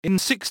In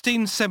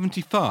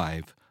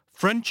 1675,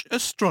 French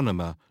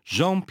astronomer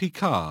Jean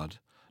Picard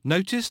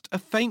noticed a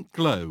faint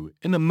glow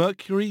in a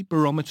mercury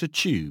barometer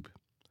tube.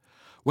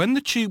 When the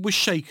tube was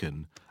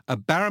shaken, a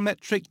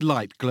barometric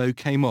light glow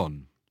came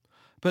on,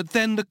 but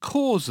then the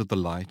cause of the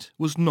light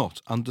was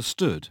not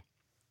understood.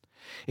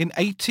 In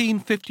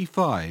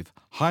 1855,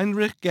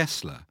 Heinrich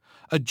Gessler,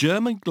 a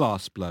German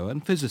glassblower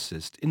and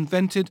physicist,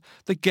 invented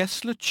the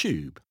Gessler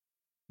tube.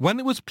 When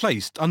it was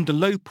placed under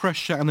low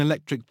pressure and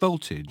electric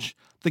voltage,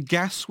 the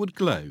gas would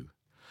glow.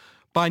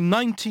 By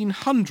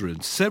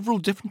 1900, several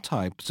different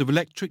types of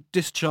electric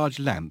discharge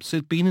lamps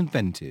had been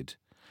invented.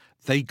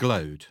 They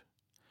glowed.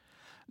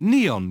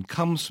 Neon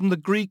comes from the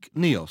Greek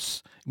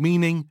neos,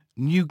 meaning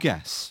new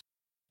gas.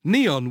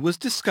 Neon was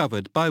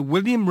discovered by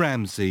William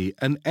Ramsay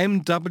and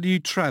M.W.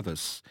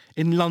 Travers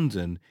in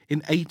London in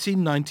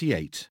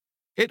 1898.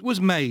 It was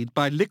made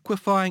by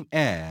liquefying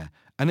air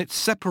and it's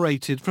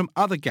separated from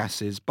other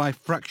gases by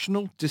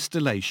fractional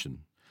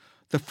distillation.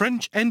 The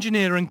French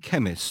engineer and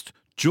chemist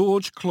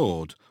Georges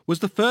Claude was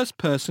the first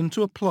person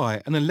to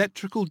apply an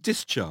electrical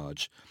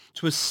discharge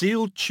to a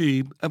sealed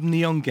tube of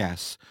neon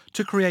gas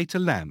to create a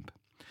lamp,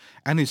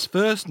 and his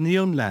first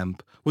neon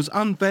lamp was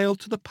unveiled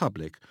to the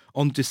public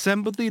on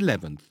December the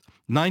 11th,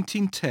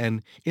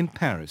 1910 in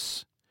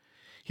Paris.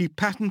 He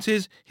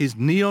patented his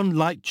neon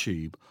light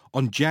tube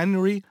on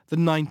January the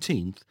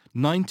 19th,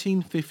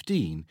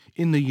 1915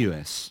 in the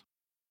US.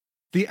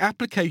 The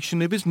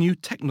application of his new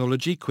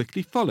technology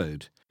quickly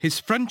followed. His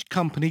French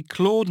company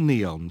Claude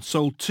Neon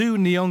sold 2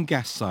 neon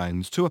gas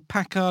signs to a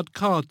Packard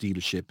car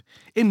dealership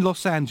in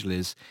Los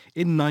Angeles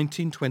in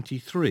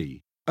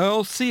 1923.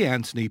 Earl C.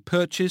 Anthony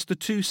purchased the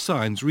 2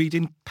 signs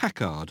reading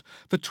Packard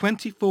for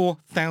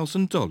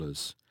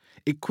 $24,000.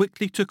 It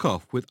quickly took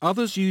off, with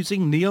others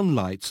using neon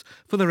lights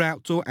for their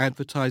outdoor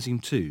advertising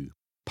too.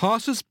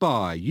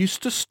 Passers-by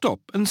used to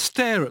stop and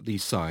stare at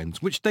these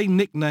signs, which they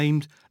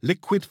nicknamed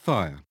Liquid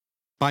Fire.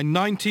 By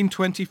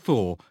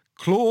 1924,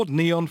 Claude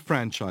Neon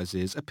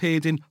franchises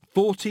appeared in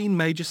 14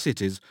 major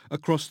cities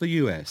across the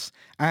US,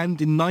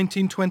 and in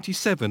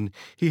 1927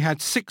 he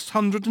had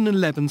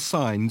 611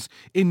 signs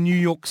in New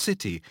York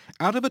City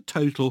out of a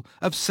total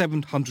of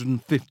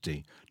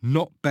 750.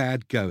 Not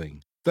bad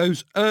going.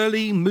 Those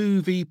early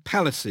movie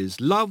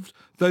palaces loved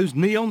those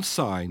neon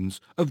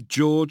signs of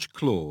George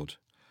Claude.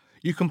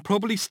 You can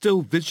probably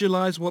still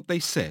visualize what they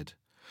said.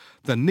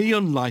 The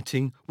neon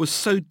lighting was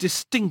so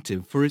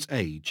distinctive for its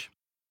age.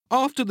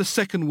 After the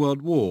Second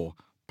World War,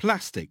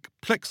 plastic,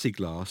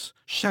 plexiglass,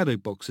 shadow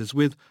boxes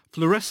with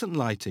fluorescent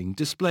lighting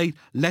displayed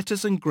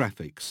letters and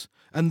graphics,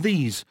 and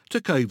these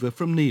took over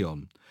from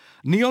neon.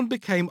 Neon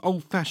became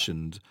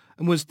old-fashioned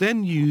and was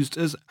then used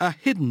as a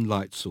hidden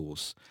light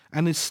source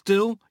and is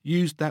still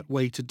used that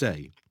way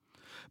today.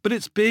 But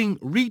it's being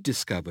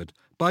rediscovered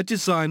by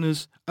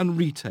designers and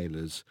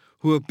retailers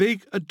who are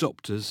big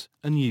adopters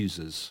and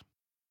users.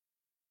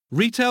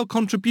 Retail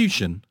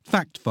contribution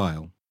fact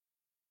file.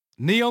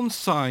 Neon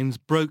signs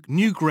broke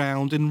new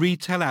ground in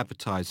retail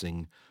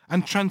advertising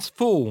and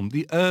transformed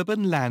the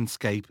urban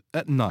landscape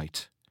at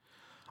night.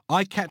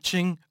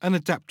 Eye-catching and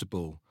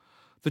adaptable,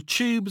 the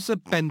tubes are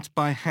bent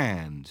by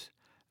hand.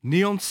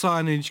 Neon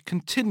signage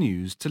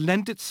continues to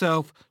lend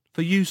itself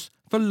for use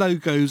for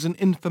logos and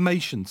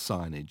information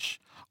signage,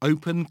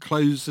 open,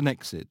 close and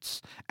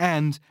exits,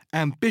 and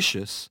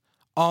ambitious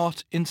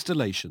art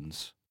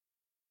installations.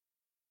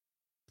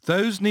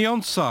 Those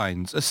neon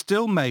signs are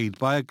still made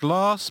by a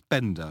glass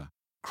bender,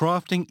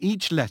 crafting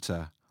each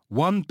letter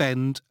one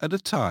bend at a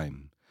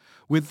time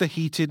with the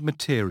heated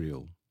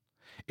material.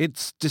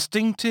 Its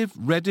distinctive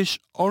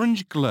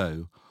reddish-orange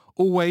glow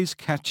always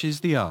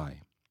catches the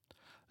eye.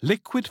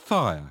 Liquid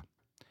Fire.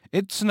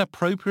 It's an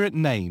appropriate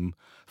name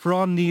for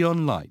our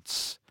neon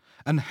lights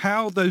and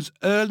how those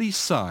early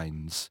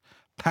signs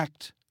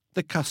packed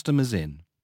the customers in.